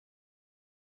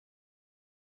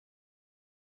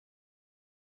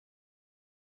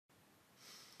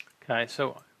Okay,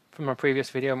 so from my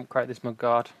previous video, I created this mud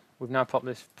guard. We've now popped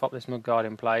this mud guard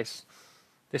in place.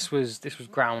 This was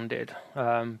grounded,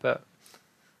 but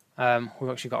we've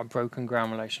actually got a broken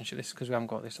ground relationship. This is because we haven't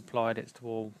got this applied. It's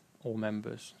to all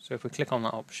members. So if we click on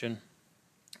that option,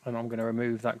 and I'm going to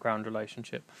remove that ground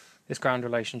relationship. This ground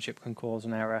relationship can cause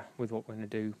an error with what we're going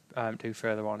to do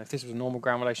further on. If this was a normal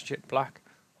ground relationship, black,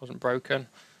 wasn't broken,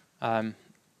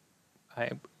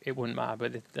 it wouldn't matter,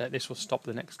 but this will stop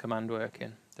the next command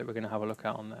working that we're going to have a look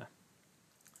at on there.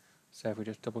 So if we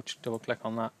just double click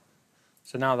on that,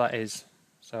 so now that is,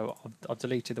 so I've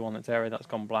deleted the one that's error, that's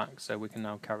gone black, so we can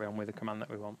now carry on with the command that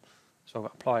we want. So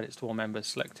I've applied it to all members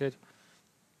selected.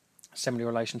 Assembly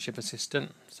relationship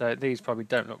assistant, so these probably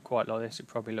don't look quite like this, it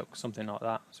probably looks something like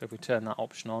that. So if we turn that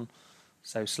option on,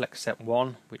 so select step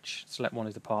 1, which select 1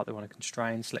 is the part that we want to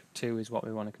constrain, select 2 is what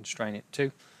we want to constrain it to.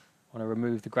 I want to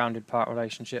remove the grounded part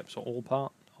relationships or all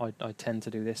part. I tend to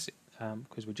do this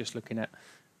because we're just looking at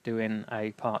doing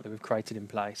a part that we've created in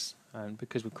place, and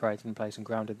because we've created in place and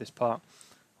grounded this part,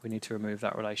 we need to remove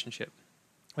that relationship.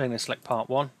 We're going to select part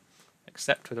 1,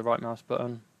 accept with the right mouse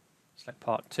button, select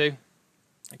part 2,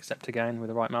 accept again with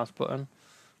the right mouse button.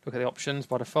 Look at the options.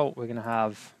 By default we're going to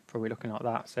have probably looking like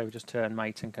that, so we just turn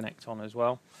mate and connect on as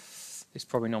well. This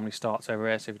probably normally starts over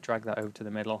here, so if you drag that over to the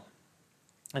middle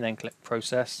and then click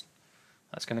process,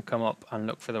 that's going to come up and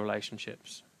look for the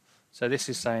relationships. So this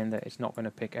is saying that it's not going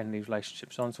to pick any of these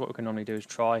relationships on, so what we can normally do is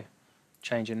try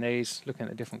changing these, looking at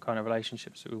the different kind of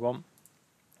relationships that we want.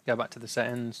 Go back to the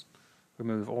settings,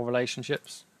 remove all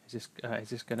relationships. Is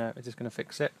this going to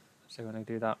fix it? So we're going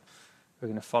to do that. We're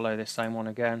going to follow this same one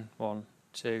again. 1,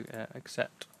 2,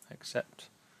 accept,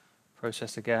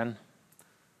 process again.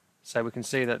 So we can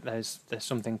see that there's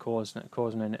something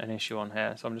causing an issue on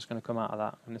here. So I'm just going to come out of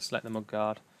that. I'm going to select the mud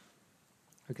guard.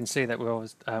 We can see that we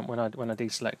always when I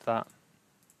deselect that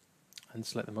and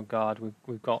select the mud guard,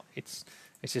 we've got it's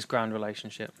this ground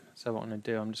relationship. So what I'm going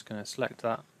to do, I'm just going to select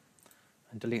that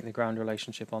and delete the ground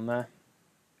relationship on there,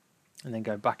 and then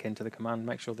go back into the command.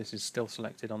 Make sure this is still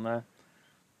selected on there.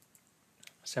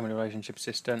 Assembly relationship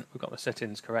assistant, we've got the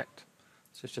settings correct,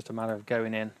 so it's just a matter of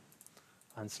going in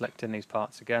and selecting these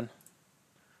parts again.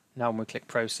 Now when we click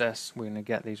process, we're going to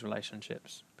get these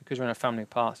relationships. Because we're in a family of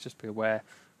parts, just be aware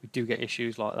we do get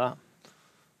issues like that.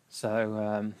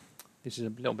 So this is a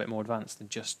little bit more advanced than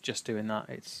just doing that.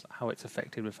 It's how it's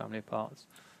affected with family of parts.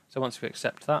 So once we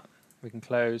accept that, we can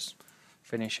close,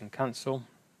 finish and cancel.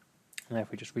 And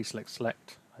if we just reselect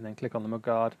select and then click on the mud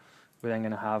guard, we're then going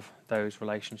to have those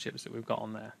relationships that we've got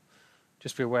on there.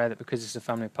 Just be aware that because it's a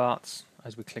family of parts,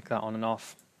 as we click that on and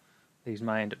off, these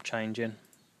may end up changing.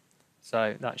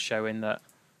 So that's showing that,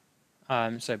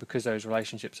 so because those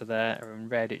relationships are there, are in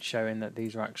red, it's showing that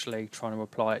these are actually trying to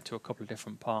apply it to a couple of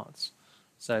different parts.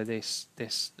 So this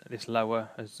lower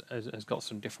has got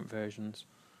some different versions.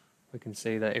 We can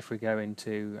see that if we go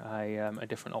into a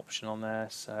different option on there,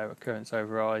 so occurrence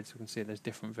overrides, we can see there's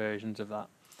different versions of that.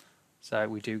 So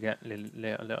we do get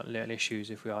little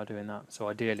issues if we are doing that. So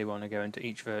ideally we want to go into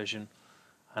each version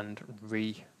and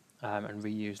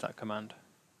reuse that command.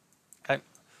 Okay,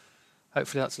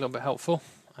 hopefully that's a little bit helpful.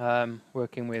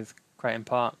 Working with creating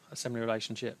part assembly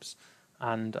relationships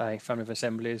and a family of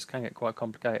assemblies can get quite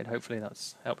complicated. Hopefully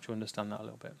that's helped you understand that a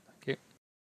little bit.